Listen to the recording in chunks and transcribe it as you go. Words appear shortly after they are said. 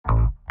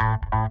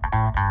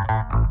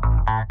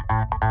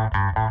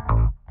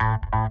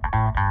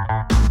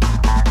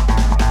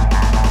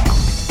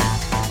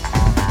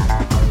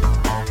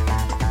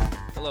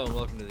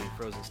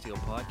Rose and Steel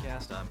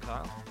podcast. I'm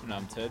Kyle. And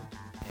I'm Ted.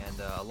 And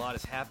a lot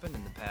has happened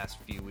in the past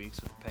few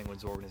weeks with the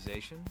Penguins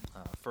organization.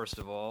 First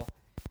of all,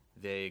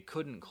 they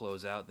couldn't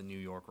close out the New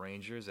York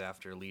Rangers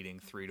after leading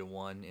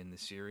 3-1 in the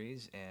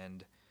series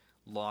and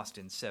lost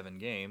in 7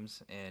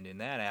 games. And in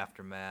that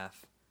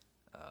aftermath,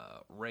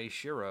 Ray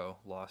Shero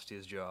lost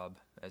his job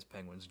as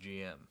Penguins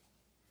GM.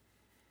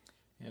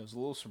 Yeah, it was a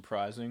little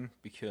surprising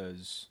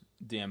because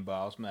Dan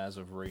Bylsma, as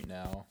of right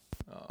now,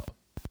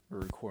 we're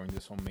recording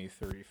this on May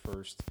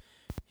 31st,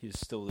 he's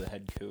still the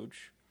head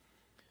coach.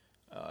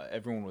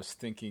 Everyone was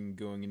thinking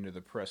going into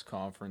the press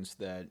conference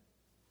that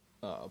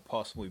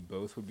possibly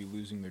both would be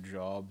losing their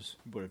jobs,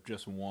 but if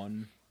just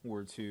one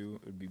were to,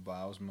 it would be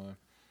Bylsma.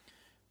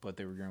 But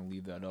they were going to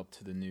leave that up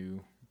to the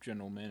new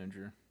general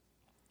manager.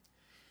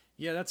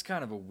 Yeah, that's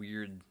kind of a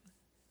weird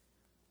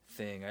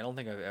thing. I don't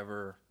think I've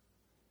ever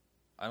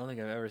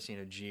seen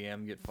a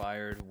GM get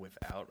fired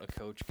without a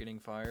coach getting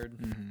fired.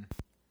 Mm-hmm.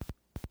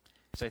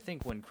 So I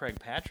think when Craig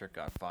Patrick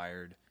got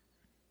fired,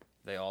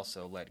 they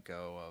also let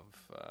go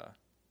of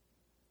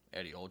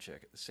Eddie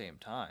Olczyk at the same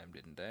time,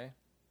 didn't they?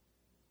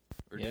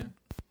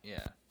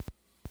 Yeah.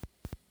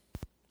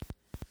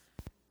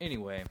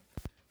 Anyway,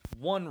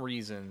 one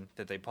reason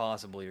that they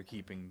possibly are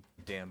keeping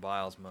Dan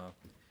Bylsma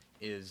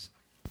is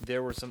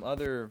there were some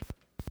other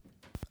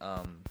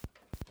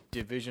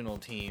divisional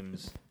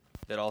teams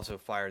that also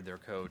fired their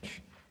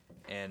coach,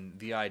 and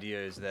the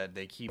idea is that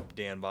they keep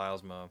Dan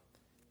Bylsma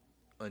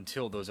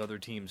until those other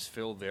teams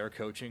fill their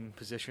coaching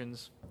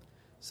positions,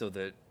 so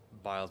that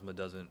Bylsma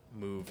doesn't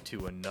move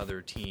to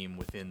another team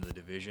within the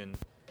division,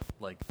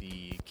 like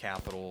the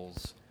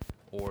Capitals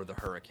or the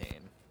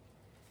Hurricane.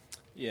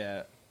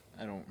 Yeah,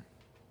 I don't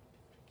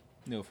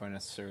know if I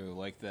necessarily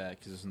like that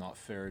because it's not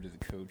fair to the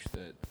coach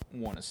that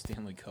won a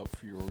Stanley Cup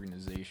for your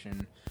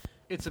organization.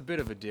 It's a bit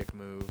of a dick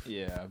move.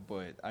 Yeah,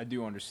 but I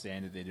do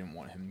understand that they didn't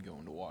want him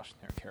going to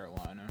Washington or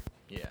Carolina.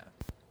 Yeah.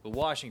 But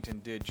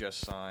Washington did just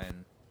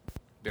sign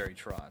Barry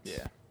Trotz.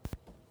 Yeah.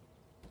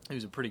 He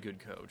was a pretty good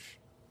coach.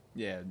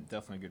 Yeah,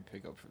 definitely a good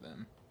pickup for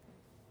them.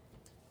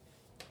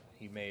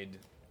 He made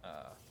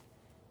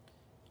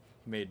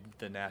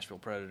the Nashville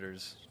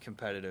Predators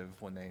competitive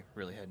when they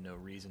really had no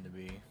reason to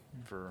be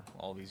for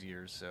all these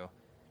years. So,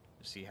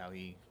 see how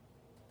he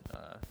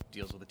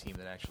deals with a team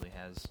that actually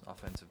has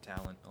offensive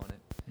talent on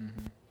it.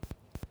 Mm-hmm.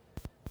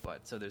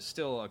 But so there's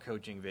still a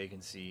coaching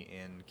vacancy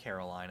in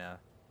Carolina.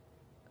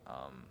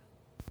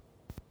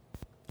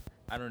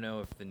 I don't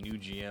know if the new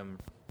GM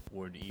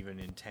would even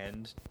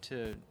intend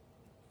to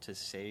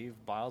save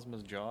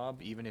Bylsma's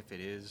job, even if it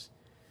is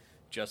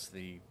just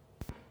the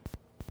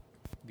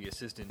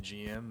assistant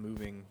GM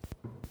moving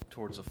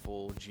towards a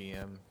full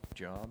GM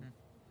job,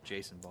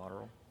 Jason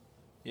Botterill.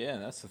 Yeah,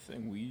 that's the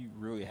thing. We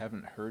really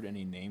haven't heard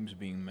any names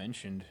being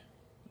mentioned.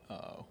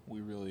 We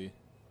really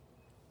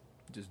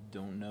just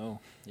don't know.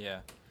 Yeah.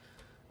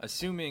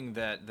 Assuming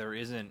that there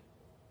isn't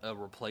a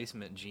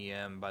replacement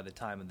GM by the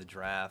time of the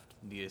draft,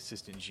 the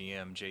assistant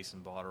GM,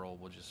 Jason Botterill,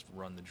 will just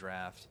run the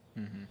draft.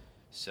 Mm-hmm.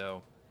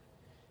 So,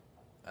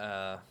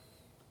 I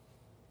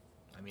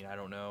mean, I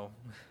don't know.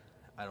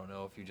 I don't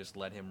know if you just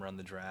let him run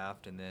the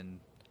draft and then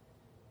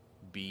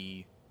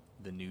be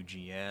the new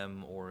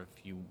GM, or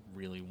if you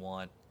really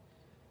want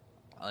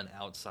an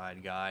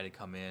outside guy to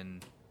come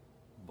in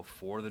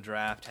before the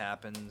draft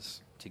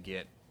happens to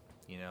get,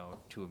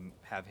 to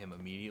have him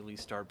immediately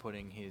start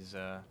putting his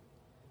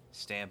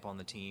stamp on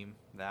the team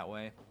that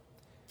way.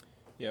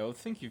 Yeah, I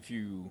think if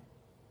you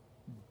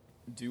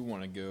do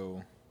want to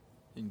go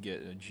and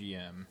get a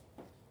GM,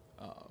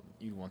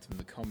 you want them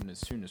to come in as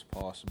soon as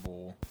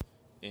possible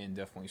and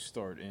definitely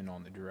start in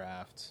on the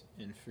draft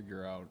and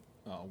figure out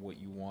what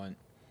you want.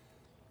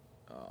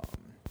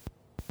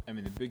 I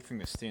mean, the big thing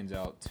that stands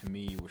out to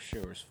me with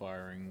Shero's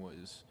firing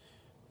was,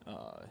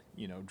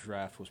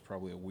 draft was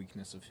probably a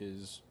weakness of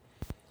his.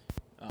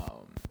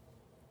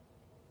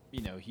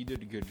 He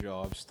did a good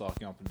job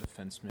stocking up a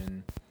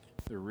defenseman.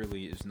 There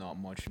really is not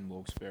much in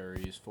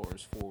Wilkes-Barre as far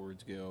as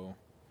forwards go.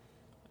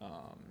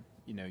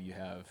 You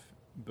have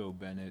Bo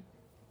Bennett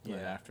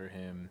after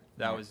him.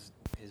 That was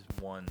his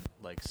one,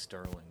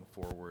 sterling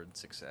forward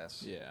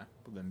success. Yeah,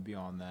 but then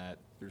beyond that,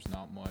 there's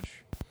not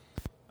much.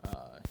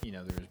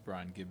 There's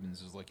Brian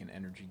Gibbons as an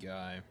energy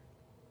guy,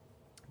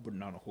 but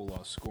not a whole lot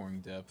of scoring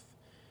depth.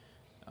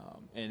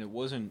 And it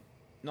wasn't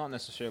not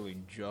necessarily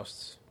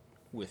just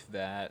with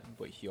that,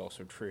 but he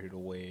also traded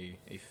away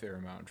a fair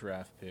amount of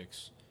draft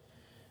picks.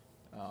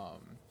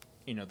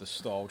 The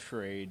Stahl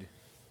trade,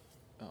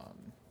 the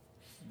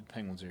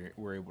Penguins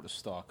were able to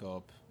stock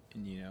up,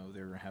 and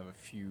they're going to have a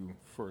few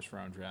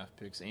first-round draft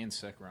picks and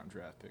second-round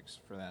draft picks,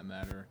 for that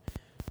matter.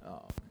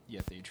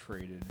 Yet they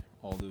traded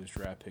all those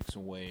draft picks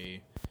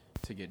away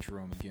to get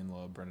Jerome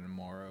McGinley, Brendan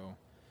Morrow.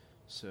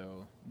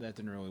 So that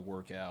didn't really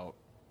work out.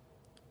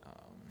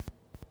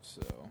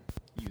 So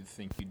you'd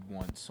think you'd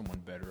want someone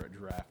better at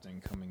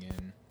drafting coming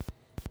in.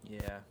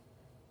 Yeah.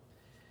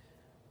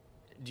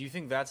 Do you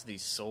think that's the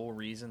sole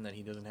reason that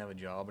he doesn't have a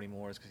job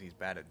anymore is because he's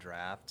bad at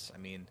drafts? I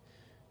mean,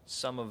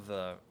 some of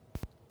the...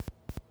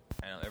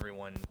 I know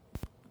everyone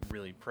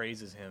really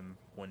praises him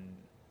when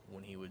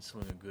when he would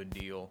swing a good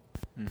deal.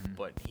 Mm-hmm.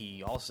 But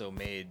he also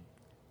made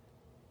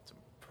some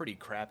pretty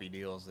crappy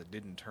deals that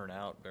didn't turn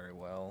out very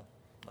well.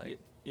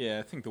 Yeah,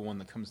 I think the one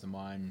that comes to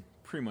mind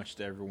pretty much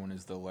to everyone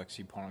is the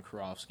Alexei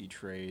Ponikarovsky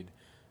trade.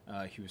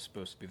 He was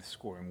supposed to be the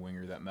scoring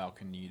winger that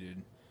Malkin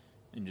needed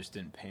and just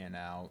didn't pan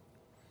out.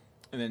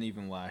 And then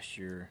even last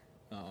year,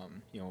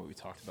 what we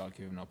talked about,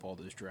 giving up all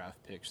those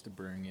draft picks to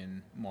bring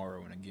in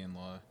Morrow and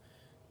Iginla,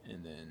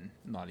 and then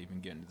not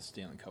even getting to the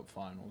Stanley Cup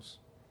Finals.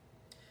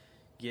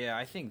 Yeah,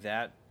 I think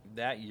that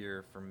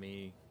year for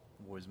me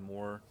was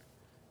more,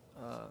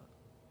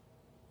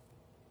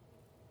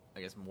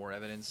 more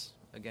evidence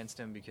against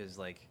him because,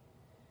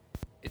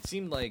 it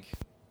seemed like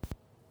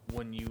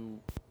when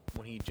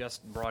he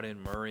just brought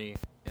in Murray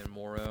and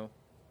Morrow,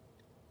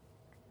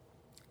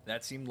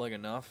 that seemed like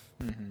enough.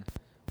 Mm-hmm.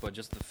 But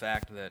just the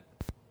fact that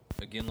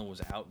Iginla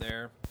was out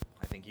there,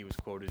 I think he was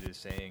quoted as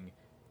saying,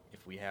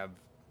 if we have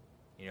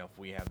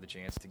the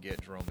chance to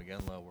get Jerome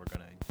Iginla, we're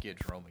going to get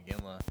Jerome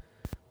Iginla.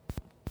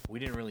 We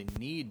didn't really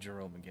need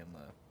Jerome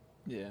Iginla.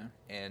 Yeah.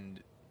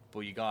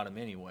 But you got him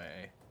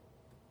anyway,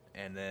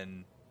 and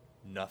then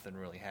nothing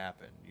really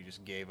happened. You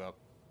just gave up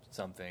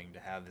something to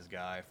have this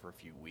guy for a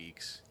few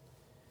weeks.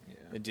 Yeah.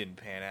 It didn't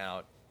pan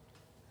out.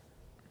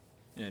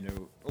 Yeah, I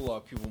know a lot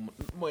of people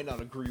might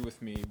not agree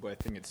with me, but I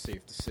think it's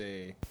safe to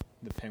say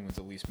the Penguins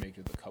at least make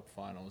it to the Cup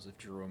Finals if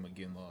Jerome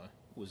Iginla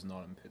was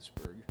not in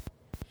Pittsburgh,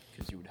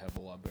 because you would have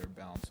a lot better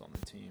balance on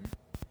the team.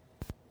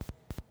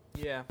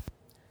 Yeah.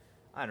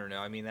 I don't know.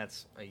 I mean,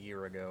 that's a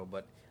year ago,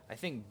 but I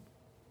think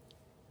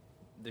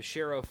the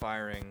Shero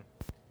firing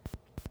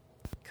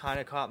kind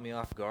of caught me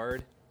off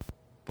guard,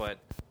 but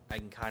I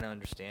can kind of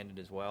understand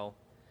it as well.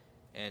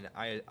 And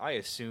I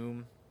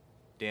assume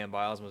Dan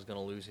Bylsma was going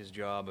to lose his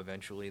job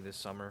eventually this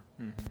summer.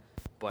 Mm-hmm.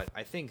 But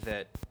I think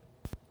that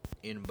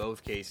in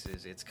both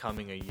cases, it's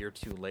coming a year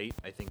too late.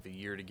 I think the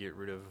year to get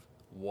rid of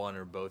one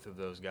or both of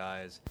those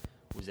guys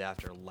was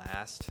after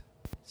last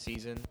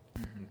season.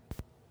 Mm-hmm.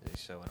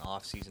 So an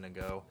off season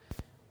ago.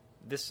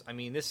 This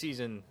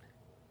season,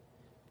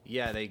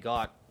 yeah, they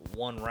got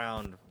one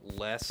round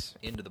less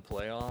into the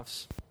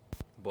playoffs,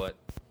 but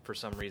for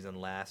some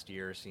reason last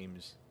year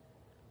seems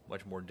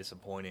much more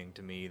disappointing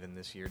to me than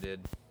this year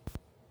did.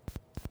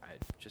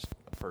 Just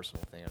a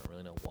personal thing. I don't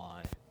really know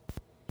why.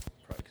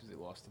 Probably because they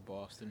lost to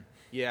Boston.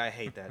 Yeah, I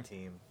hate that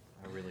team.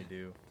 I really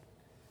do.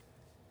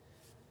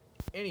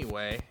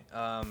 Anyway,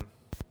 some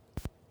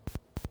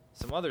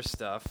other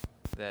stuff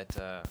that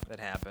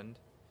happened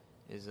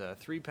is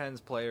three Pens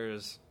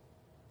players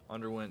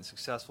underwent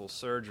successful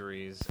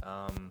surgeries.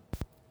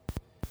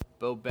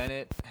 Bo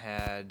Bennett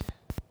had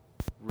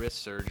wrist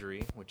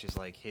surgery, which is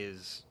like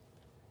his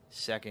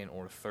second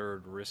or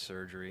third wrist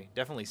surgery.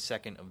 Definitely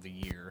second of the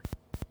year.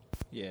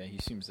 Yeah, he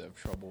seems to have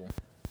trouble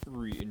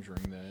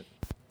re-injuring that.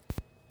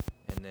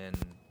 And then,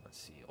 let's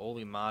see,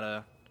 Olli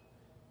Mata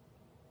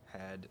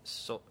had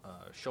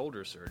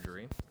shoulder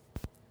surgery.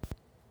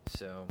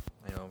 So,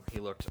 he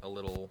looked a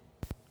little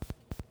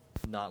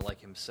not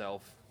like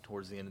himself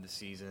towards the end of the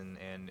season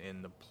and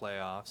in the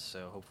playoffs.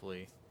 So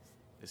hopefully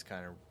this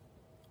kind of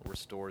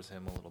restores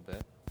him a little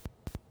bit.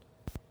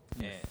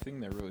 The thing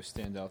that really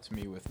stands out to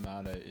me with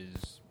Mata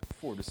is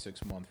 4 to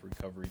 6 month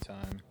recovery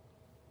time.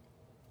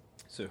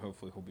 So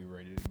hopefully he'll be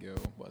ready to go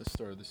by the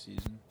start of the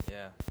season.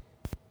 Yeah.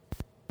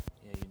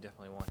 Yeah, you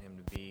definitely want him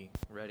to be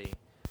ready.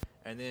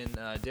 And then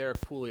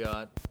Derek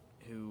Pouliot,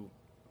 who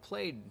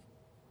played...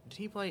 Did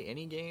he play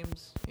any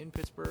games in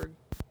Pittsburgh?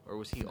 Or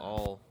was he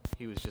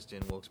he was just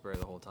in Wilkes-Barre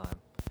the whole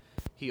time?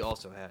 He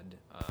also had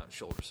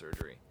shoulder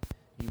surgery.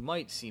 You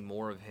might see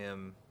more of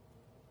him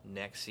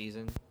next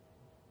season,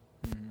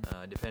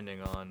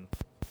 depending on,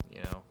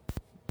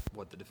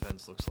 what the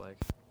defense looks like.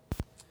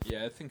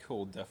 Yeah, I think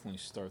he'll definitely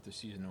start the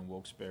season in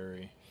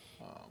Wilkes-Barre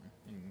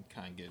and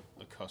kind of get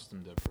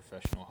accustomed to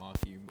professional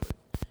hockey, but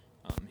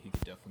he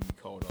could definitely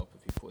be called up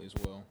if he plays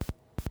well.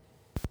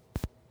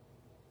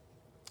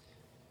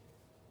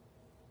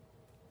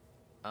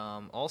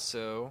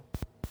 Also,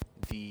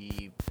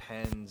 the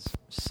Pens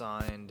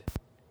signed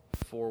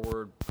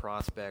forward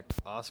prospect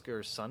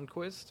Oscar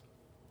Sundqvist.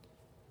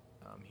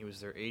 He was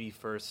their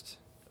 81st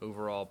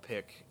overall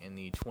pick in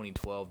the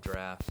 2012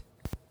 draft.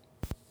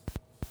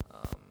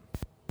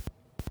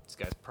 This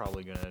guy's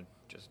probably going to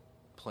just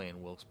play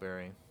in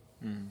Wilkes-Barre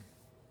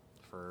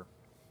for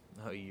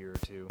a year or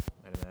two,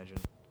 I'd imagine.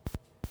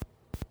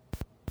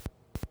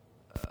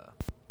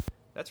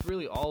 That's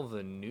really all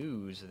the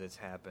news that's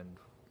happened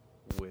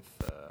with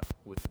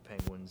the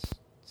Penguins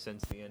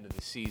since the end of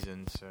the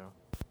season, so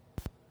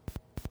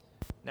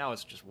now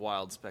it's just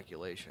wild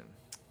speculation.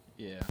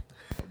 Yeah,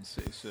 I would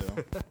say so.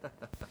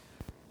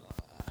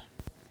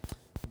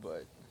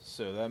 But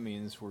so that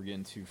means we're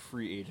getting to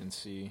free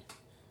agency.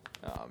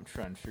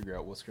 Trying to figure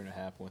out what's going to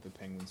happen with the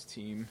Penguins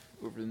team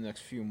over the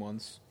next few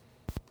months.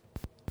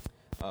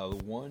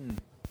 The one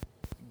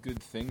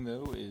good thing,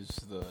 though, is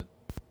the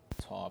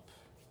top...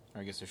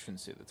 I guess I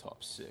shouldn't say the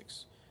top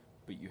 6,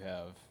 but you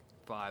have...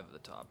 5 of the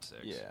top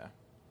 6. Yeah,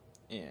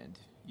 and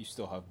you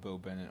still have Bo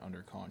Bennett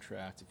under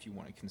contract if you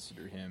want to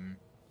consider him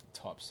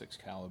top 6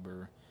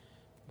 caliber.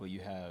 but you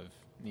have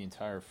the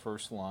entire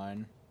first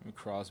line with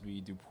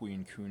Crosby, Dupuis,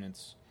 and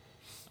Kunitz.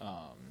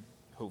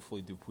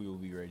 Hopefully Dupuis will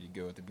be ready to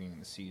go at the beginning of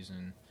the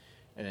season.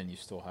 And then you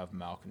still have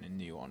Malkin and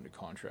Neal under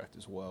contract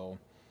as well.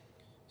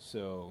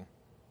 So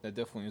that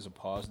definitely is a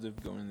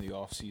positive going into the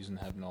offseason,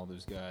 having all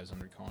those guys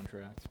under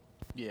contract.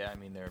 Yeah, I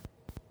mean, they're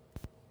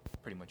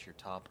pretty much your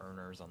top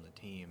earners on the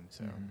team.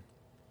 So,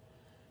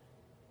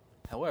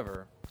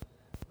 However,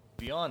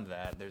 beyond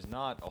that, there's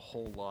not a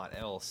whole lot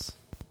else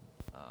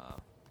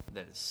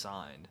that is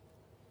signed.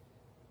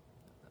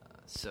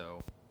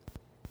 So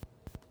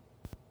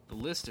the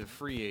list of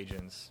free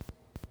agents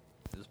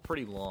is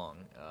pretty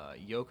long.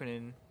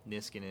 Jokinen,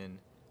 Niskanen,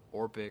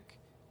 Orpik,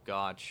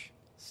 Gotch,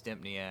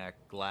 Stempniak,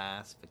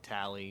 Glass,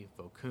 Vitali,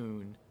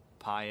 Vokun,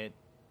 Pyatt,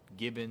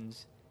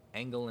 Gibbons,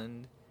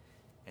 Engeland,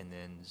 and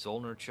then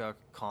Zolnarchuk,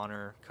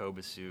 Connor,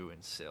 Kobasu,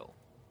 and Sill.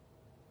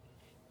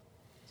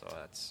 So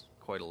that's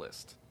quite a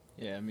list.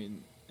 Yeah, I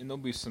mean, and there'll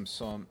be some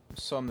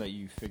that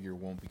you figure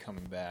won't be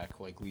coming back,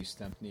 like Lee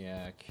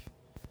Stempniak,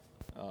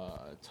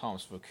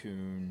 Thomas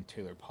Vokun,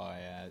 Taylor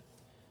Pyatt,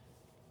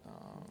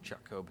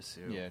 Chuck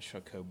Kobasu. Yeah,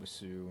 Chuck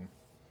Kobasu.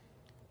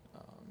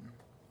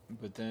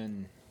 But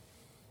then,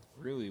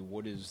 really,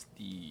 what is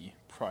the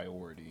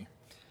priority?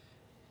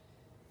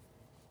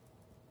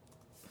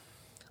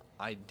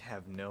 I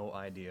have no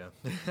idea.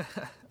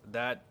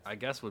 That, I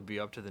guess, would be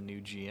up to the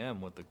new GM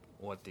what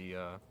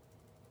the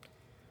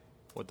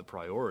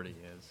priority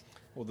is.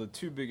 Well, the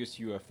two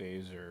biggest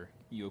UFAs are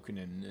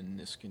Jokinen and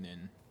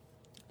Niskanen.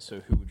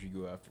 So who would you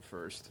go after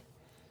first?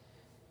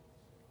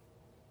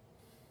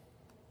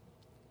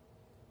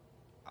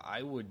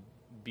 I would,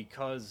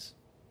 because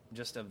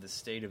just of the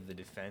state of the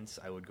defense,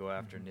 I would go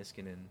after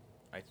Niskanen,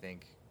 I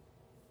think,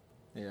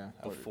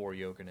 before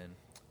Jokinen.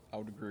 I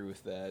would agree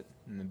with that.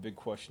 And the big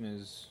question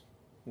is,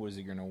 what is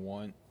he going to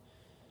want?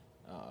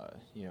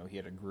 He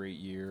had a great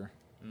year.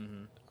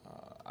 Mm-hmm.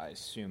 I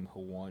assume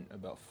he'll want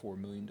about $4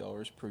 million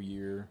per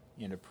year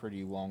in a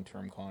pretty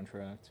long-term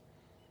contract.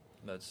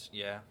 That's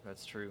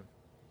true.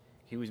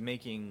 He was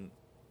making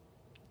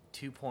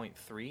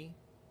 2.3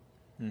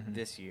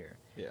 this year.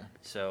 Yeah.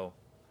 So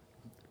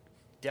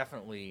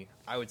definitely,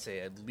 I would say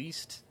at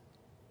least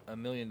 $1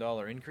 million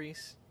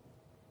increase.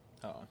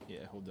 Oh, yeah,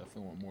 he'll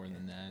definitely want more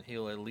than that.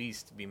 He'll at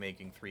least be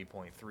making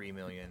 $3.3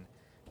 million,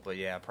 but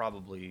yeah,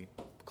 probably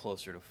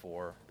closer to $4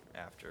 million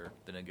after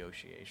the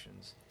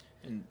negotiations.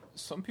 And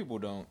some people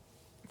don't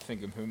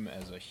think of him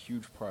as a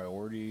huge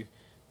priority,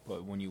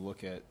 but when you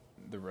look at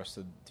the rest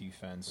of the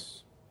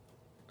defense,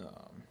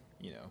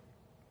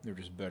 they're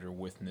just better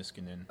with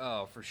Niskanen.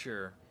 Oh, for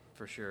sure,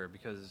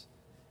 because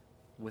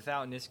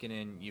without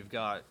Niskanen, you've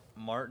got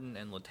Martin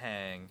and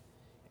Letang,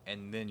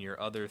 and then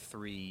your other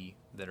three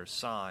that are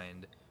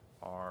signed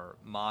are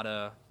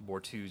Mata,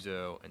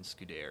 Bortuzzo, and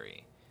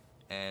Scuderi.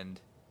 And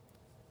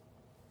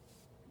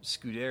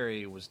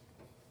Scuderi was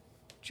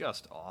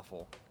just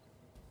awful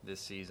this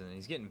season.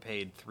 He's getting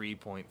paid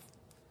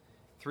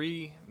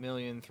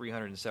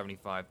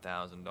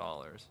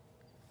 $3,375,000,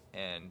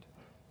 and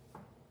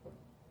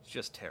it's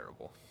just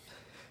terrible.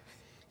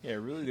 Yeah,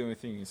 really the only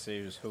thing you can say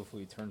is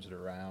hopefully he turns it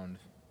around.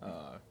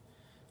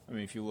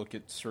 If you look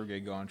at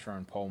Sergei Gonchar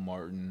and Paul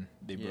Martin,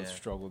 they both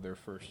struggled their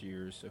first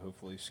years, so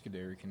hopefully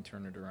Scuderi can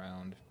turn it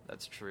around.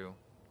 That's true.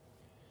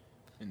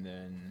 And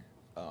then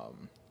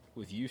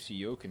with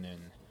Jussi Jokinen,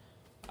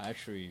 I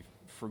actually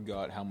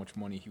forgot how much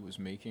money he was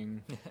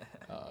making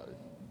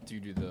due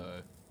to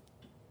the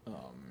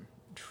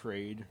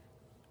trade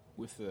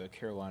with the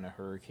Carolina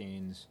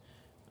Hurricanes.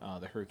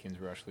 The Hurricanes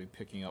were actually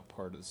picking up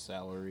part of the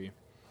salary,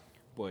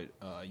 but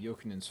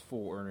Jokinen's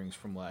full earnings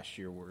from last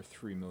year were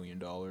 $3 million.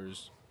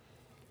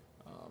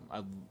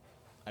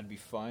 I'd be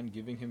fine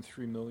giving him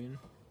 $3 million.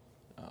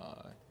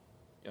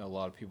 A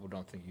lot of people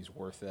don't think he's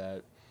worth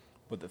that,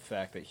 but the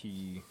fact that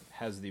he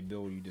has the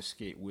ability to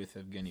skate with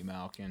Evgeny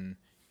Malkin,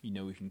 he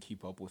can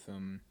keep up with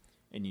him,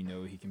 and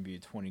he can be a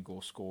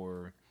 20-goal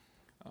scorer.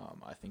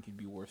 I think he'd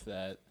be worth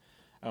that.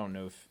 I don't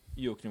know if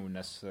Jokinen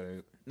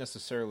would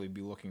necessarily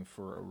be looking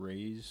for a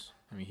raise.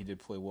 I mean, he did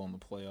play well in the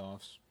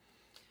playoffs,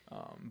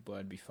 but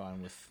I'd be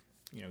fine with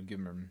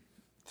giving him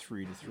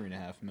 $3 to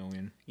 $3.5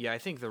 million. Yeah, I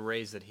think the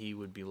raise that he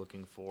would be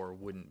looking for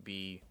wouldn't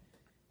be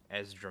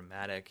as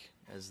dramatic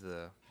as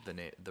the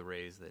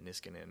raise that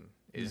Niskanen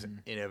is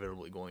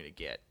inevitably going to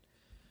get.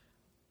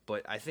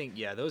 But I think,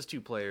 those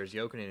two players,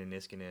 Jokinen and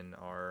Niskanen,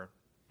 are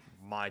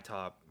my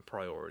top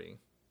priority.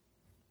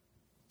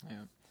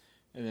 Yeah.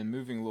 And then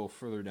moving a little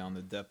further down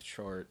the depth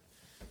chart,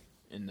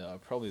 and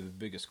probably the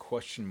biggest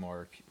question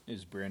mark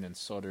is Brandon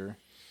Sutter,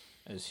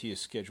 as he is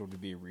scheduled to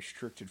be a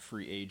restricted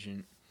free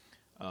agent,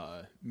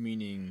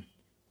 meaning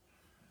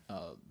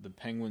the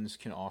Penguins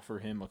can offer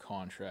him a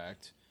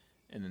contract,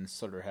 and then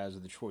Sutter has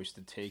the choice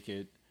to take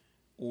it,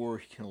 or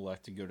he can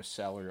elect to go to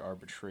salary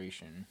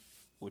arbitration,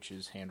 which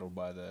is handled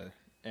by the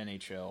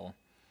NHL.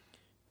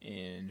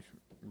 And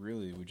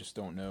really, we just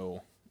don't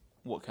know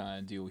what kind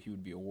of deal he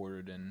would be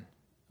awarded in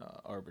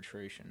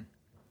arbitration.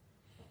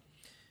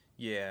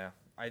 Yeah,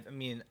 I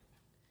mean,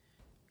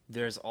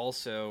 there's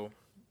also,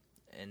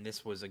 and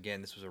this was a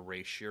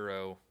Ray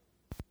Shero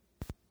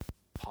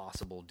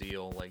possible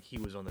deal. Like, he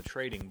was on the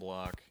trading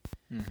block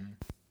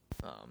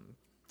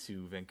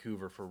to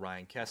Vancouver for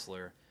Ryan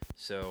Kessler.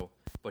 So,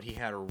 but he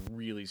had a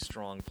really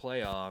strong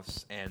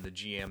playoffs, and the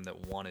GM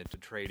that wanted to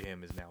trade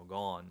him is now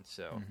gone.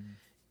 So,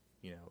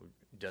 you know,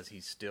 does he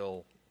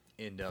still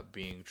end up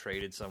being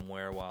traded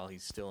somewhere while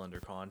he's still under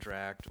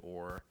contract,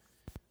 or,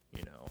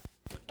 you know,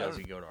 does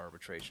he go to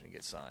arbitration and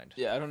get signed?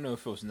 Yeah, I don't know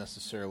if it was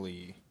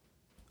necessarily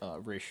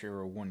Ray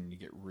Shero wanting to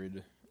get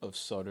rid of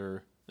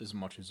Sutter as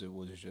much as it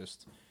was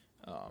just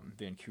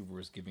Vancouver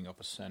was giving up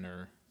a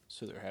center,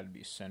 so there had to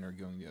be a center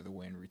going the other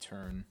way in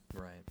return.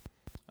 Right.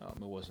 It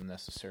wasn't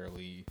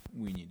necessarily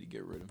we need to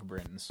get rid of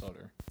Brandon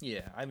Sutter.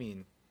 Yeah, I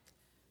mean,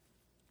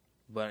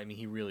 but I mean,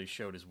 he really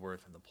showed his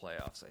worth in the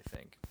playoffs. I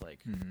think, like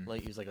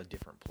he was like a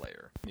different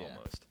player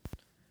almost.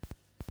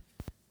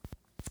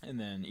 And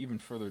then even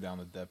further down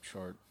the depth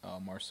chart,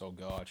 Marcel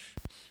Gotch,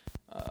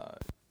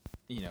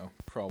 you know,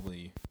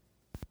 probably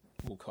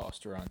will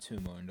cost around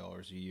 $2 million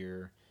a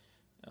year.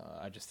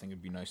 I just think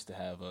it'd be nice to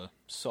have a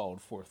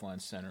solid fourth-line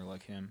center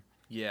like him.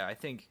 Yeah,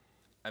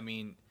 I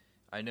mean,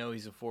 I know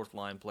he's a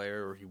fourth-line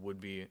player, or he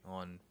would be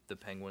on the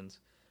Penguins,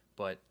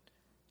 but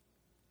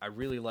I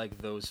really like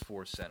those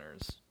four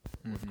centers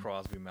with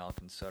Crosby,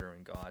 Malkin, Sutter,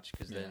 and Gotch,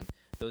 because then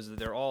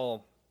they're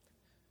all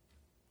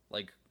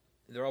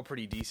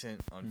pretty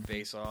decent on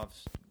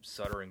face-offs.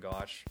 Sutter and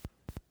Gotch,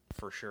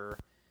 for sure,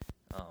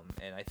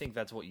 and I think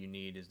that's what you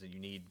need, is that you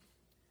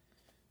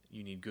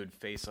need good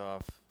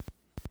face-off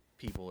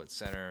people at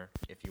center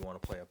if you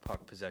want to play a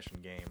puck possession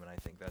game, and I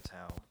think that's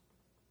how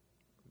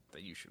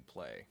that you should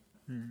play.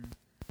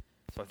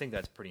 So I think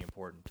that's pretty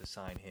important to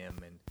sign him,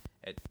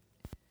 and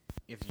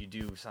if you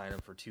do sign him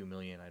for $2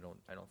 million, I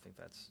don't think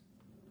that's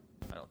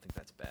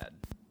bad.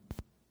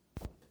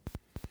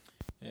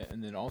 Yeah,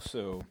 and then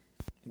also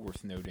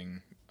worth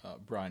noting,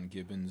 Brian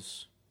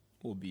Gibbons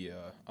will be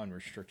a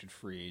unrestricted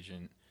free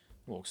agent.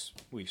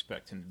 We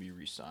expect him to be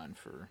re-signed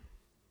for,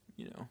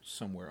 you know,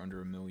 somewhere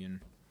under $1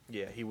 million.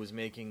 Yeah, he was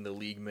making the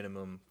league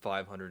minimum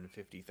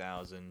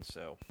 $550,000,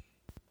 so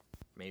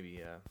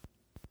maybe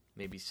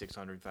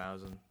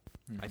 $600,000.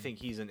 I think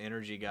he's an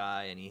energy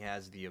guy, and he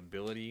has the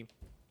ability.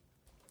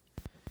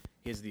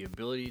 He has the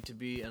ability to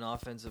be an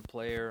offensive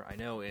player. I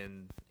know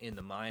in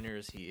the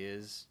minors he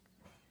is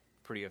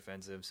pretty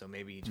offensive, so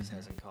maybe he just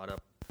hasn't caught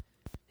up.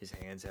 His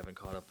hands haven't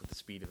caught up with the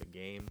speed of the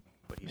game,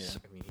 but he's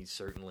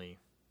certainly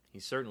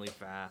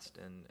fast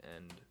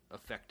and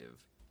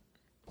effective.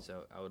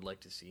 So I would like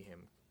to see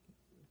him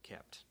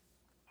kept.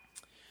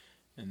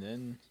 And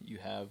then you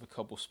have a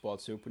couple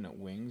spots open at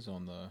wings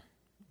on the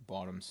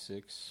bottom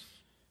six,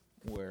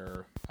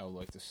 where I would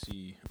like to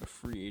see a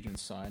free agent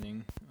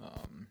signing.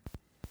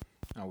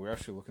 Now, we're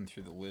actually looking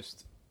through the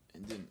list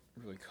and didn't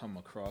really come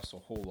across a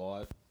whole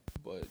lot,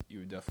 but you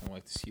would definitely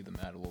like to see them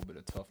add a little bit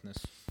of toughness.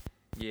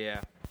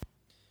 Yeah.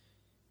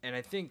 And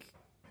I think,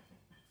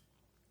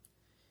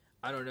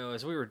 I don't know,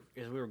 as we were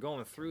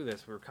going through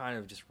this, we were kind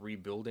of just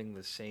rebuilding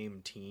the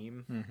same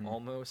team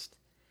almost.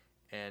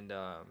 And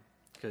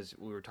because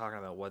we were talking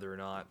about whether or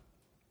not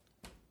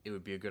it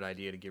would be a good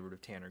idea to get rid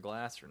of Tanner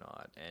Glass or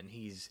not. And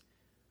he's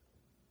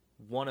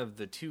one of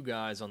the two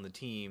guys on the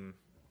team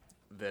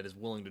that is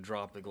willing to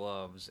drop the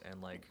gloves,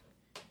 and, like,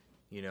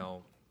 you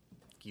know,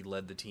 he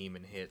led the team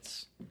in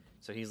hits.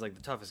 So he's like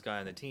the toughest guy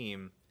on the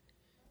team.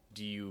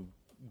 Do you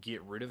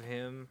get rid of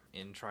him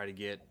and try to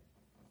get,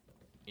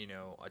 you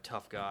know, a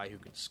tough guy who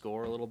can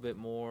score a little bit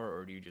more,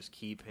 or do you just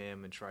keep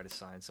him and try to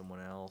sign someone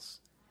else?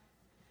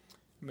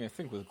 I mean, I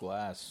think with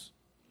Glass,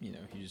 you know,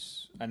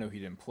 I know he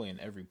didn't play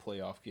in every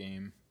playoff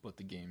game, but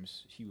the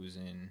games he was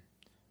in,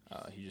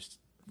 he just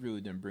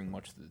really didn't bring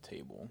much to the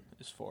table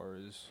as far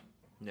as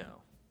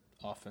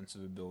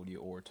offensive ability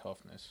or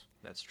toughness.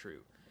 That's true.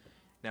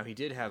 Now, he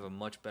did have a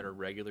much better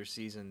regular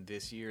season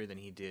this year than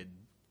he did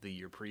the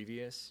year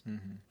previous,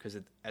 because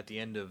at the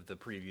end of the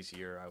previous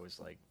year, I was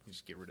like,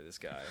 just get rid of this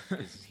guy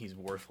because he's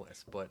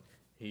worthless. But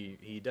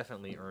he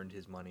definitely earned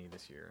his money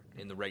this year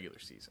in the regular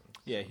season.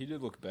 Yeah, he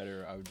did look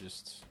better. I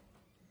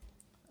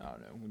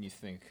don't know, when you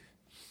think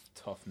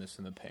toughness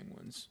in the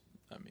Penguins,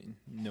 I mean,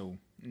 no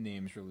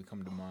names really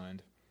come to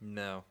mind.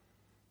 No.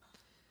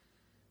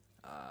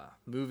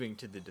 Moving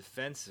to the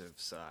defensive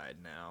side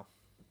now.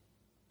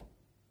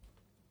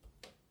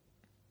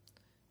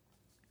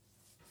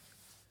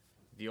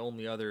 The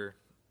only other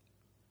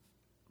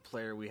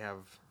player we have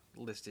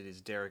listed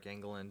is Derek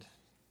Engelland,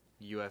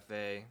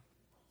 UFA,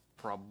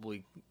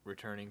 probably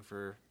returning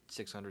for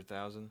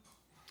 $600,000.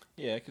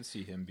 Yeah, I could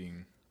see him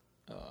being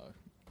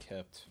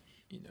kept.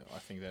 You know, I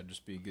think that'd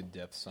just be a good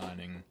depth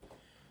signing.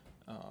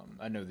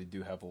 I know they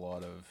do have a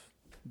lot of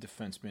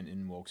defensemen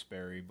in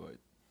Wilkes-Barre, but,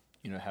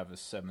 you know, have a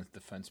seventh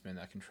defenseman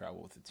that can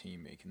travel with the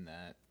team, making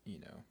that, you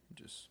know,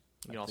 just...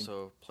 You can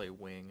also play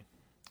wing.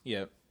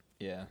 Yep.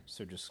 Yeah,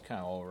 so just kind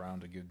of all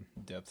around a good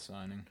depth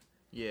signing.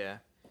 Yeah.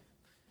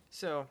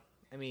 So,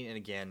 I mean, and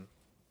again,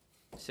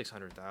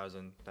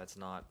 $600,000, that's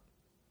not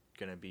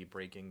going to be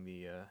breaking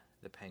the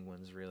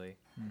Penguins, really,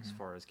 as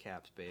far as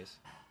cap space.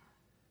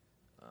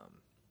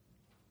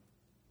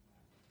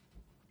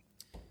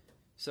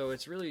 So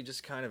it's really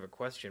just kind of a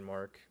question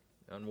mark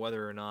on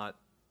whether or not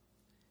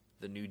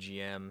the new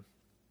GM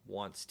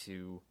wants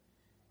to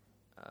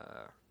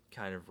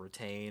kind of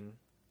retain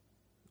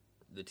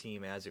the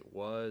team as it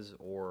was,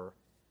 or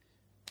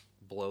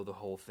blow the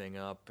whole thing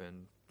up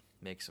and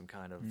make some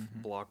kind of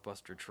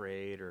blockbuster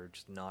trade, or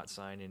just not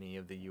sign any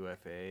of the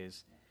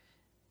UFAs.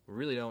 We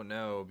really don't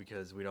know,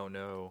 because we don't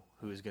know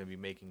who's going to be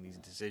making these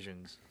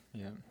decisions.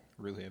 Yeah,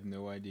 really have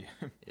no idea.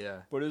 Yeah.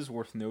 But it is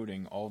worth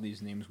noting, all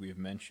these names we have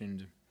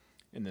mentioned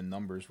and the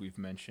numbers we've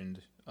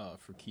mentioned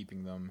for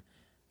keeping them,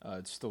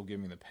 it's still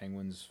giving the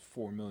Penguins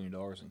 $4 million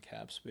in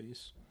cap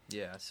space.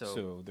 Yeah,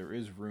 so there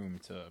is room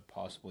to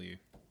possibly,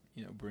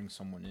 bring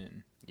someone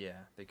in. Yeah,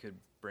 they could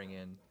bring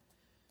in,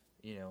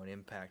 an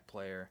impact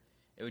player.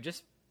 It would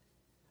just...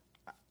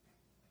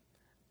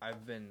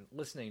 I've been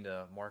listening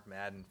to Mark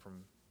Madden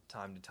from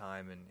time to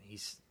time, and he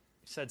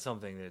said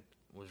something that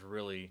was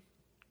really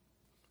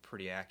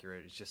pretty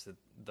accurate. It's just that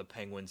the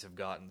Penguins have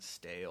gotten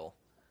stale.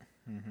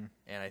 Mm-hmm.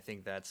 And I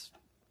think that's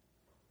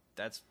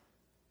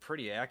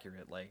pretty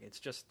accurate. Like, it's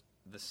just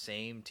the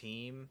same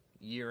team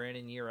year in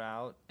and year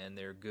out, and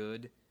they're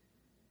good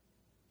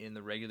in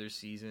the regular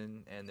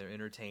season, and they're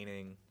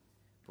entertaining.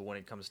 But when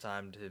it comes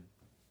time to,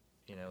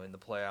 in the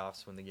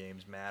playoffs, when the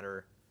games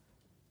matter,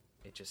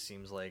 it just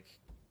seems like,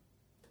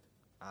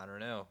 I don't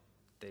know,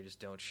 they just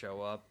don't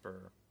show up.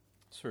 Or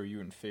So are you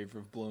in favor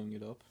of blowing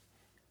it up?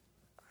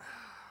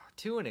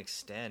 to an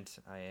extent,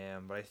 I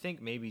am. But I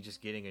think maybe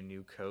just getting a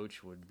new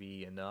coach would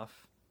be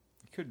enough.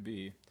 It could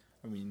be.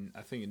 I mean,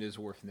 I think it is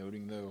worth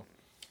noting, though,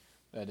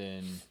 that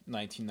in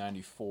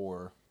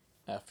 1994,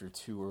 after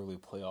 2 early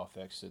playoff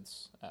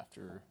exits,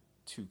 after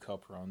 2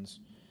 cup runs,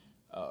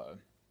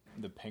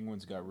 the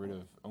Penguins got rid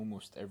of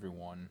almost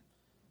everyone,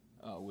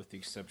 with the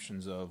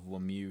exceptions of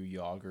Lemieux,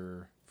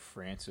 Yager,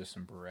 Francis,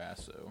 and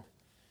Barrasso,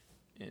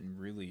 and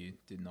really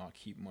did not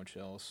keep much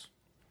else.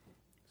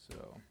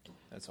 So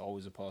that's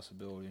always a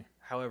possibility.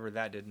 However,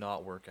 that did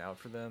not work out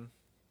for them.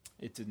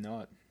 It did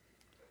not.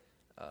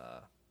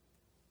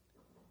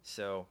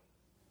 So,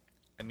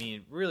 I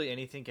mean, really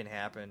anything can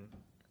happen,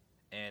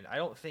 and I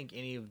don't think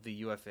any of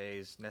the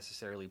UFAs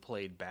necessarily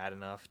played bad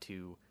enough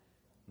to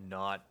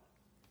not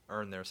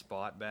earn their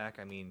spot back.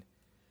 I mean,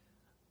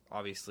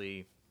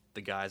 obviously,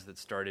 the guys that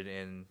started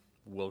in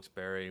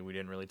Wilkes-Barre we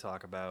didn't really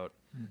talk about,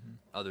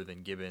 other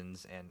than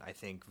Gibbons, and I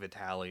think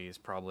Vitale is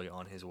probably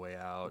on his way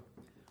out.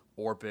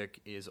 Orpik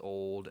is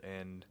old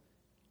and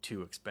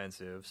too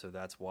expensive, so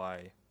that's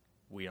why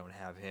we don't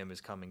have him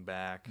as coming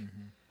back.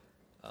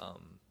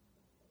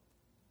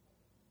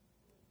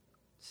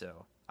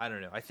 So, I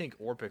don't know. I think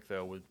Orpik,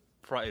 though, would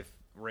probably, if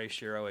Ray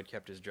Shero had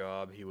kept his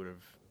job, he would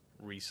have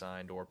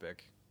re-signed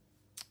Orpik.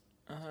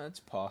 It's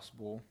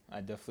possible.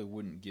 I definitely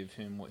wouldn't give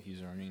him what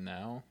he's earning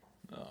now.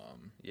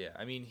 Yeah,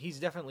 I mean, he's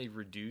definitely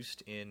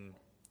reduced in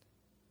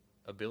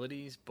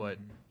abilities, but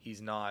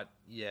he's not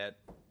yet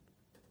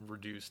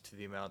reduced to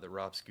the amount that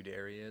Rob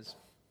Scuderi is,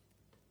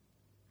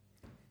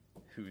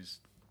 who's...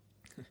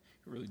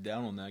 Really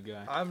down on that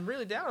guy. I'm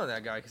really down on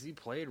that guy because he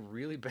played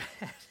really bad.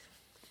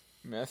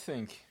 I mean, I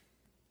think,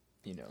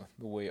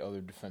 the way other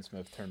defensemen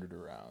have turned it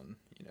around,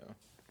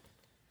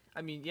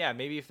 I mean, yeah,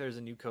 maybe if there's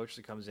a new coach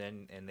that comes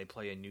in and they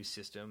play a new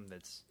system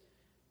that's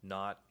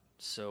not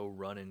so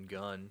run and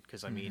gun,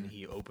 because, I mean,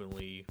 he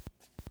openly...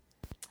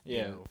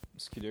 Yeah,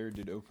 Scuderi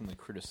did openly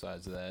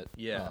criticize that.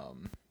 Yeah.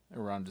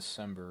 Around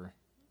December,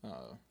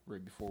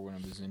 right before one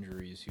of his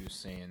injuries, he was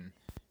saying,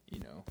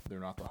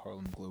 they're not the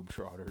Harlem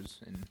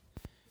Globetrotters, and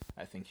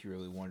I think he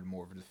really wanted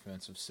more of a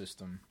defensive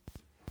system.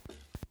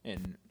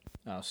 And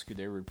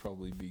Scuderi would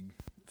probably be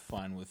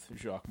fine with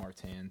Jacques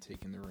Martin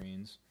taking the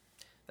reins.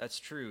 That's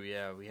true.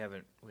 Yeah, we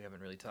haven't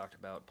really talked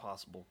about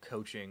possible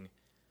coaching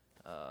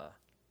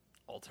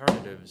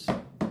alternatives.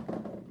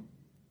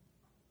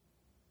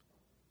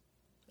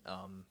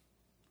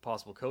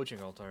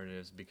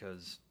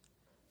 Because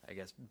I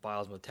guess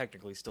Bylsma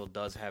technically still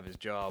does have his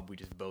job. We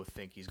just both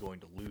think he's going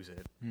to lose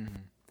it.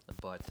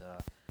 But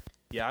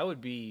yeah, I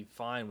would be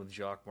fine with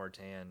Jacques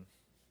Martin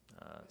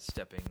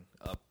stepping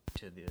up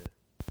to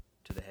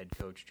the head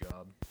coach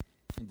job.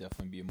 It'd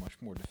definitely be a much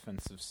more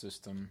defensive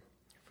system.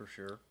 For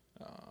sure.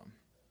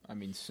 I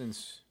mean,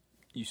 since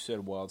you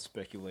said wild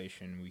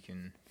speculation, we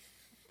can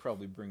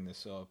probably bring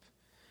this up.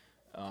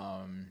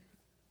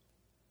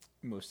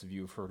 Most of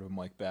you have heard of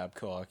Mike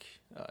Babcock.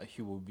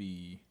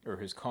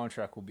 His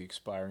contract will be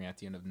expiring at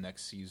the end of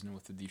next season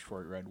with the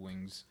Detroit Red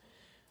Wings.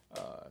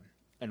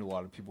 And a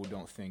lot of people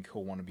don't think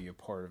he'll want to be a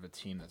part of a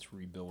team that's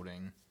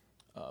rebuilding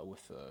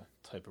with the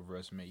type of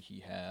resume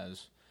he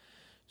has.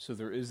 So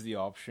there is the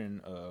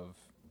option of,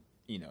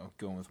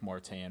 going with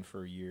Martin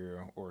for a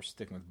year or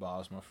sticking with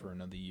Bylsma for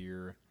another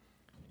year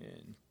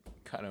and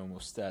kind of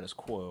almost status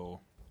quo.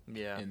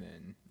 Yeah. And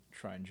then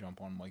try and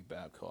jump on Mike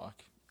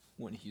Babcock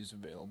when he's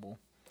available.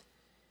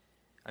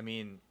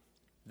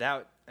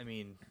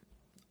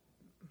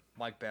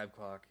 Mike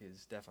Babcock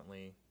is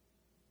definitely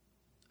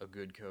a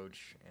good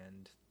coach,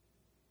 and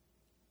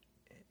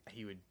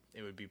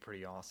it would be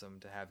pretty awesome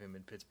to have him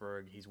in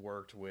Pittsburgh. He's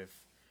worked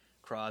with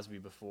Crosby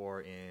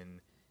before in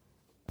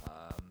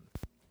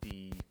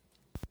the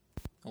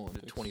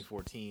Olympics.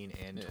 2014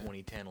 and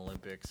 2010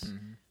 Olympics,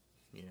 Mm-hmm.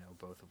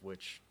 Both of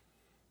which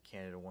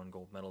Canada won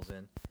gold medals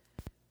in.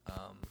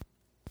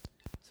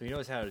 So he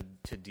knows how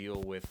to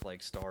deal with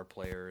like star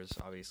players,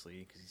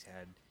 obviously, because he's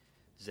had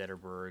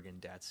Zetterberg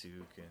and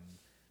Datsuk and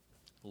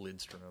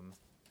Lidstrom,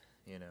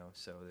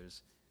 So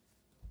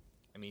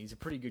he's a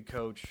pretty good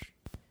coach.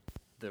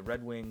 The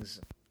Red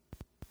Wings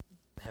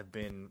have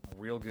been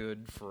real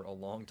good for a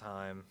long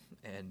time,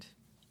 and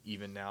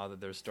even now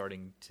that they're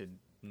starting to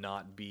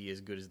not be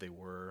as good as they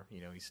were,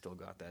 he's still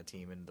got that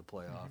team into the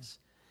playoffs.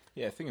 Mm-hmm.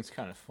 Yeah, I think it's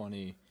kind of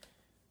funny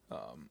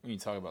when you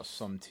talk about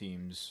some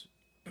teams,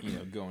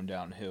 going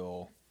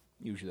downhill.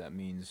 Usually that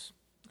means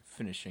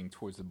finishing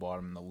towards the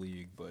bottom in the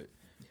league, but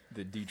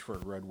the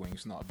Detroit Red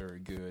Wings not very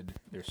good.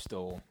 They're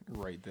still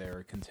right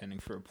there contending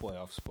for a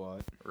playoff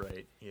spot.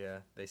 Right, yeah.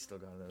 They still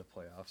got into the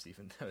playoffs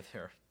even though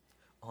they're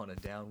on a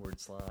downward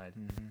slide.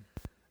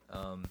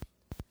 Mm-hmm.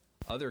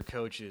 Other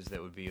coaches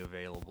that would be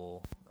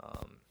available,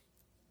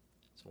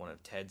 it's one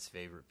of Ted's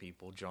favorite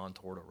people, John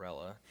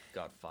Tortorella,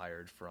 got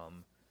fired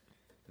from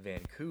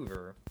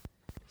Vancouver,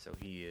 so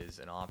he is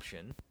an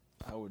option.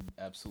 I would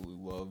absolutely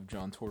love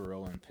John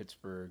Tortorella in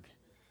Pittsburgh.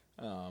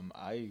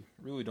 I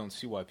really don't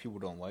see why people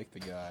don't like the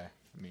guy.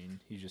 I mean,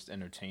 he's just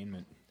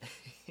entertainment.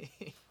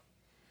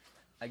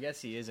 I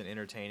guess he is an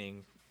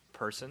entertaining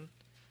person.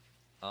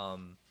 I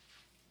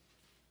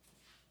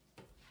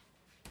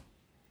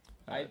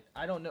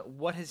don't know.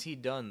 What has he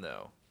done,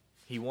 though?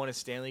 He won a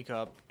Stanley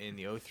Cup in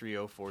the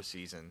 03-04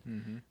 season,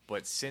 mm-hmm.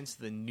 but since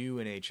the new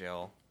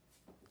NHL,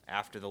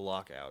 after the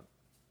lockout,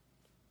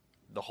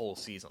 the whole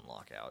season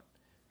lockout,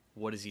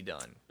 what has he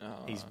done?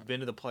 He's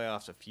been to the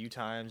playoffs a few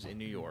times in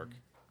New York.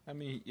 I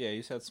mean, yeah,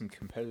 he's had some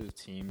competitive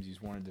teams.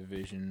 He's won a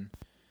division.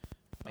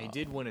 He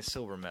did win a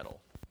silver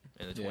medal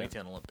in the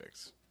 2010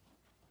 Olympics.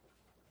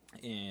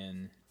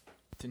 And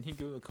didn't he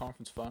go to the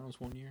conference finals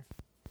one year?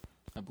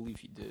 I believe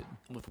he did.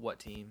 With what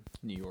team?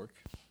 New York.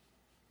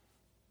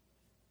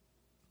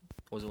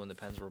 Was it when the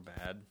Pens were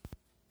bad?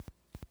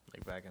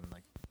 Like back in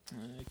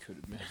It could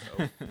have been.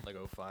 like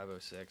 05,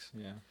 06.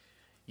 Yeah.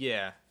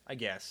 Yeah, I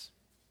guess.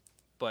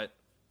 But,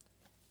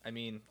 I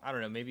mean, I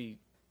don't know. Maybe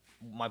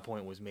my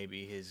point was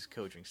maybe his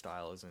coaching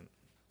style isn't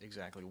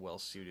exactly well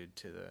suited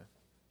to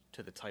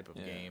the type of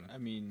game. I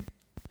mean,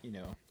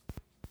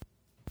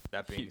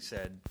 That being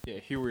said, yeah,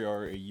 here we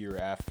are a year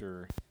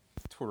after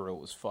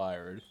Tortorella was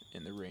fired,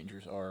 and the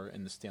Rangers are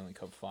in the Stanley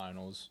Cup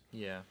Finals.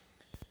 Yeah,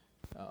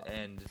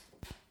 and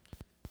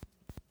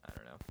I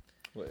don't know.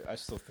 Well, I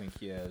still think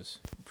he has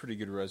a pretty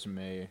good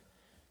resume.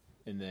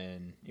 And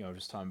then,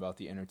 just talking about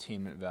the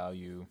entertainment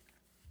value,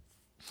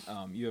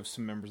 you have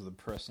some members of the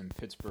press in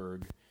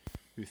Pittsburgh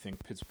who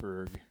think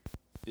Pittsburgh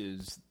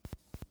is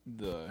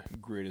the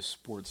greatest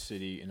sports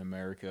city in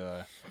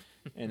America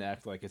and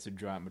act like it's a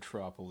giant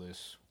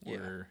metropolis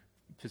where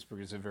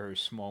Pittsburgh is a very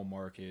small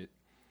market,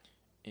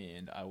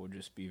 and I would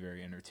just be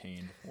very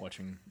entertained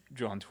watching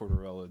John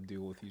Tortorella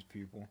deal with these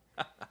people.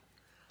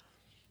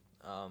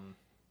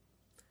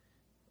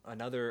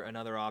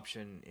 Another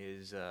option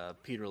is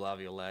Peter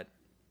Laviolette.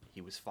 He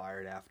was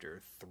fired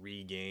after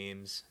 3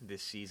 games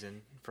this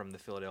season from the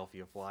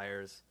Philadelphia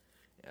Flyers.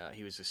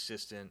 He was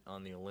assistant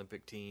on the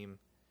Olympic team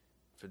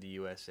for the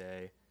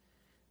USA.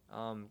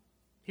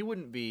 He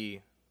wouldn't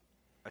be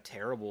a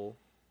terrible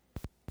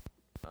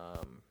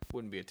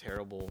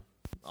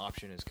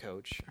option as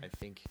coach. I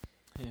think.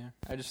 Yeah,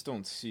 I just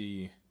don't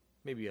see.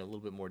 Maybe a little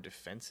bit more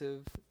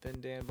defensive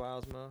than Dan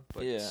Bylsma,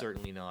 but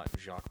certainly not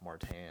Jacques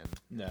Martin.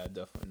 No,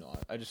 definitely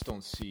not. I just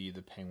don't see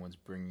the Penguins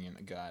bringing in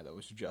a guy that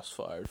was just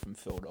fired from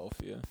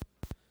Philadelphia.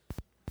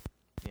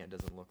 Yeah, it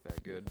doesn't look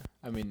that good.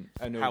 I mean,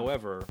 I know.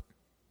 However,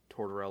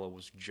 Tortorella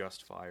was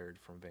just fired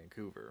from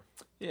Vancouver.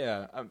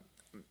 Yeah, I'm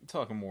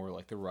talking more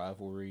like the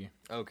rivalry.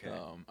 Okay.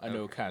 I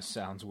know it kind of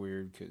sounds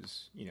weird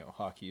because,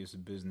 hockey is a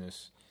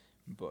business,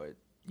 but,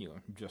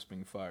 just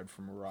being fired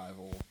from a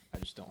rival, I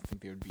just don't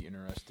think they would be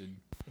interested.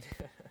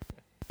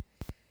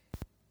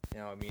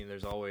 I mean,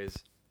 there's always,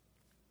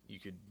 I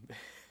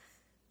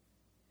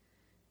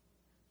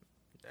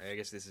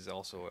guess this is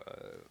also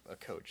a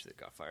coach that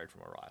got fired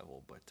from a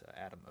rival, but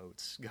Adam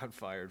Oates got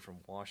fired from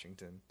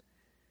Washington.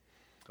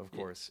 Of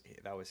course,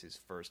 that was his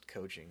first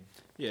coaching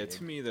Yeah, gig.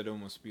 To me, that'd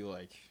almost be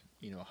like,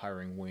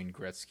 hiring Wayne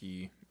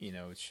Gretzky.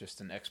 It's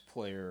just an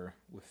ex-player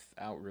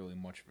without really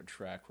much of a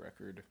track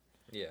record.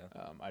 Yeah.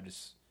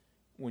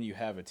 When you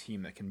have a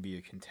team that can be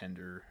a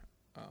contender,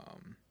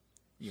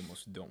 you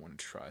almost don't want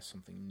to try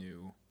something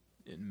new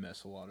and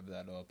mess a lot of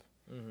that up.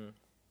 Mm-hmm.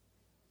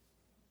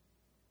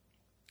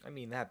 I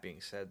mean, that being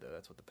said, though,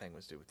 that's what the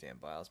Penguins did with Dan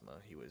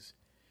Bylsma. He was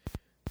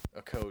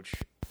a coach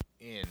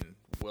in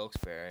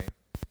Wilkes-Barre,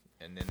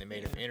 and then they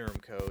made him interim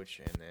coach,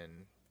 and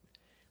then...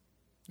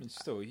 And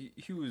still,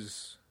 he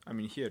was... I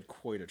mean, he had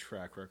quite a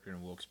track record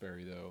in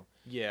Wilkes-Barre, though.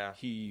 Yeah.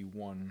 He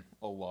won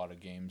a lot of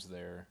games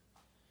there,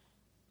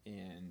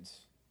 and...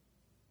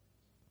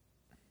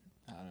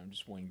 I don't know,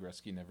 just Wayne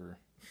Gretzky never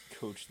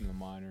coached in the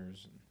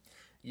minors.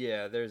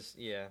 Yeah, the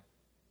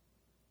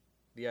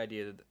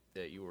idea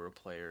that you were a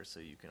player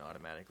so you can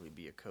automatically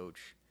be a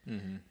coach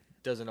Mm-hmm.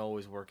 Doesn't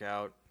always work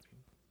out.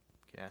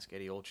 You can ask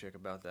Eddie Olczyk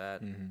about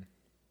that. Mm-hmm.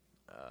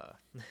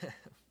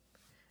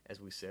 As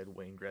we said,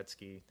 Wayne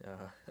Gretzky.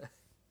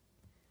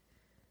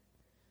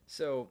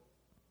 So,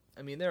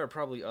 I mean, there are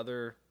probably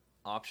other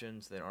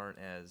options that aren't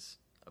as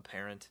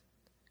apparent,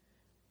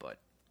 but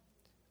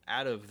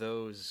out of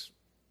those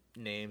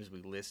names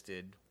we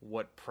listed,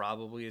 what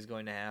probably is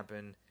going to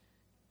happen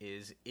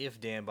is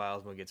if Dan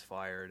Bylsma gets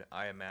fired,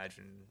 I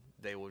imagine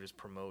they will just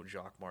promote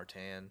Jacques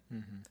Martin,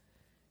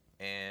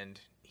 and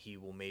he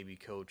will maybe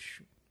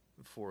coach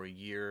for a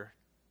year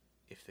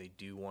if they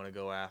do want to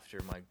go after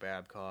Mike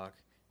Babcock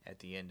at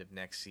the end of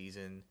next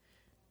season.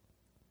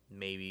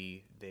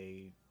 Maybe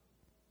they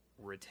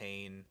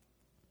retain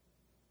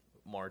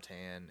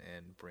Martin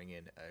and bring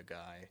in a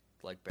guy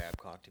like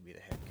Babcock to be the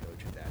head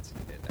coach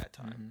at that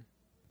time.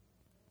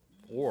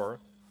 Or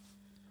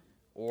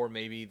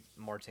maybe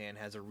Martin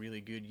has a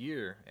really good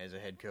year as a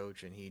head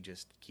coach and he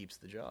just keeps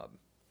the job.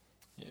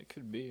 Yeah, it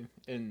could be.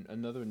 And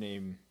another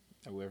name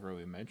I would ever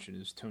really mention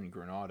is Tony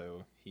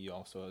Granato. He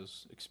also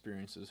has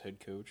experience as head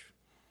coach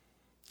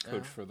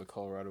for the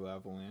Colorado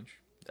Avalanche.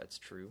 That's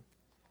true.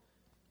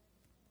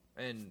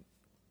 And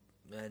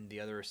the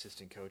other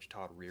assistant coach,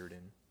 Todd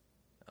Reardon.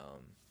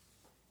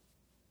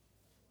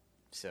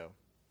 So,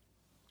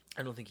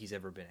 I don't think he's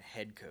ever been a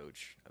head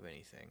coach of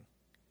anything.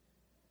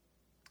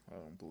 I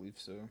don't believe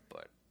so.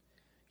 But,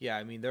 yeah,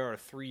 I mean, there are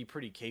 3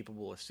 pretty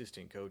capable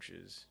assistant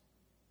coaches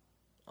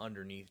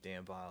underneath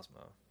Dan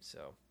Bylsma.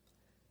 So,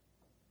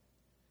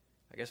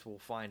 I guess we'll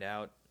find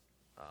out.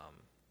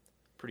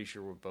 Pretty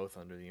sure we're both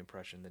under the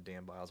impression that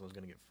Dan Bylsma was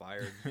going to get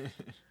fired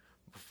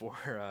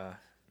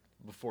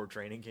before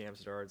training camp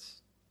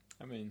starts.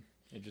 I mean,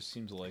 it just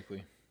seems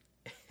likely.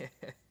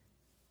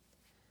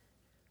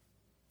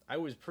 I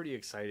was pretty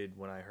excited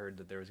when I heard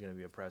that there was going to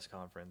be a press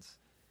conference,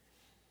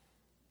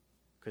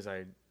 because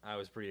I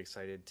was pretty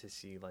excited to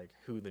see like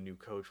who the new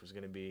coach was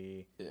going to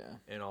be,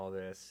 and all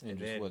this, and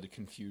just then, led to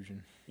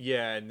confusion.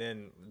 Yeah, and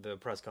then the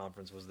press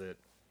conference was that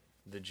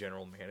the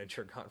general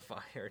manager got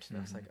fired, and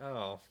I was like,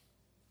 oh,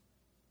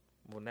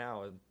 well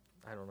now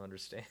I don't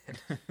understand.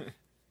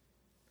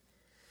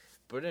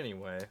 But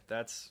anyway,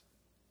 that's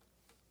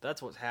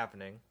what's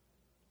happening,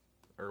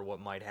 or what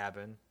might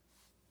happen,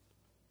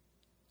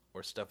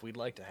 or stuff we'd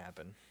like to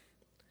happen.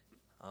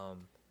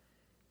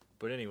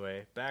 But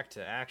anyway, back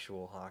to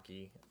actual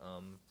hockey.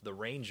 The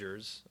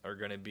Rangers are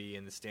going to be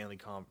in the Stanley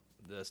Cup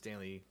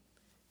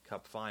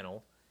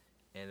final,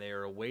 and they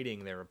are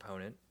awaiting their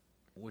opponent,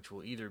 which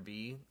will either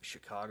be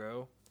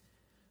Chicago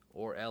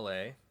or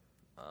LA.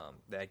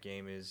 That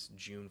game is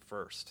June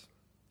 1st.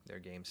 Their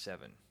game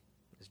 7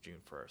 is June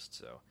 1st.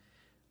 So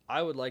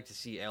I would like to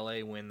see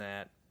LA win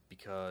that,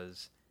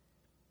 because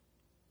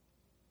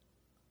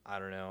I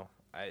don't know.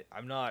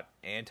 I'm not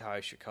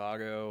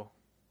anti-Chicago,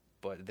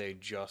 but they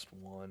just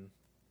won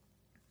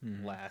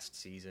last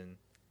season.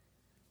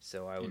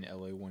 So I would.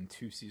 And LA won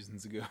 2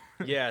 seasons ago.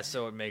 Yeah,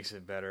 so it makes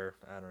it better.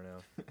 I don't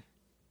know.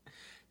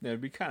 Now,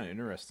 it'd be kind of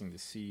interesting to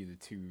see the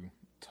 2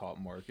 top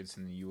markets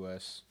in the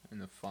U.S. in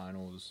the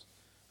finals.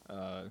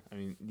 I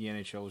mean, the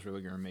NHL is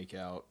really going to make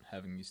out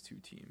having these 2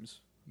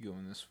 teams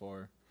going this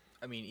far.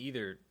 I mean,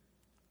 either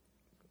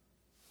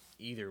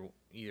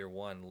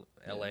one.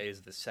 Yeah. LA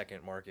is the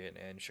second market,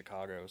 and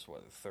Chicago is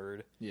the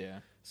third.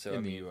 Yeah. So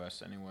in the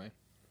U.S. anyway.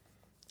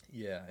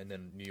 Yeah, and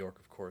then New York,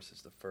 of course,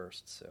 is the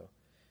first. So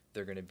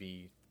they're going to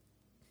be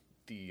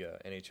the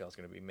NHL is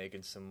going to be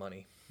making some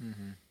money,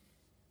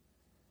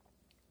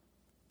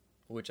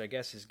 which I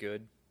guess is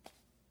good,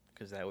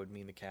 because that would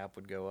mean the cap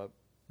would go up.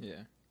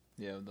 Yeah.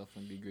 Yeah, it would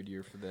definitely be a good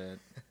year for that.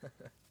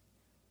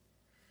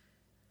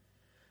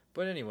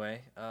 But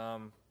anyway,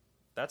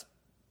 that's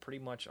pretty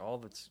much all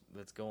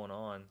that's going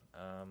on.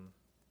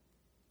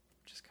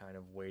 Just kind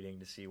of waiting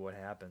to see what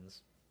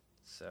happens.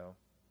 So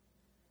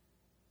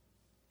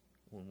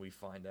when we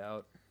find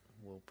out,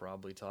 we'll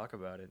probably talk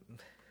about it.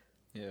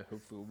 Yeah,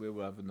 hopefully we'll be able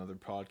to have another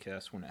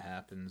podcast when it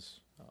happens.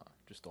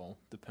 Just all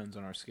depends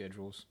on our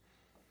schedules.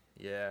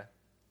 Yeah.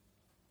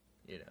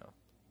 You know.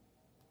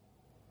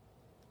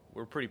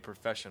 We're pretty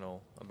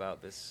professional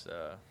about this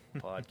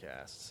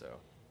podcast, so.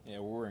 Yeah,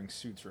 we're wearing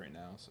suits right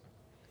now, so.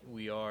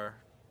 We are.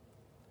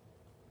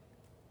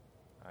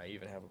 I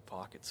even have a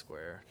pocket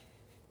square.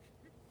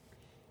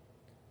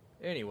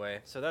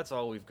 Anyway, so that's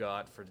all we've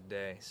got for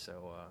today.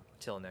 So,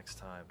 till next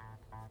time.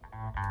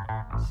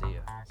 See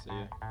ya. See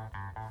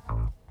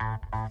ya.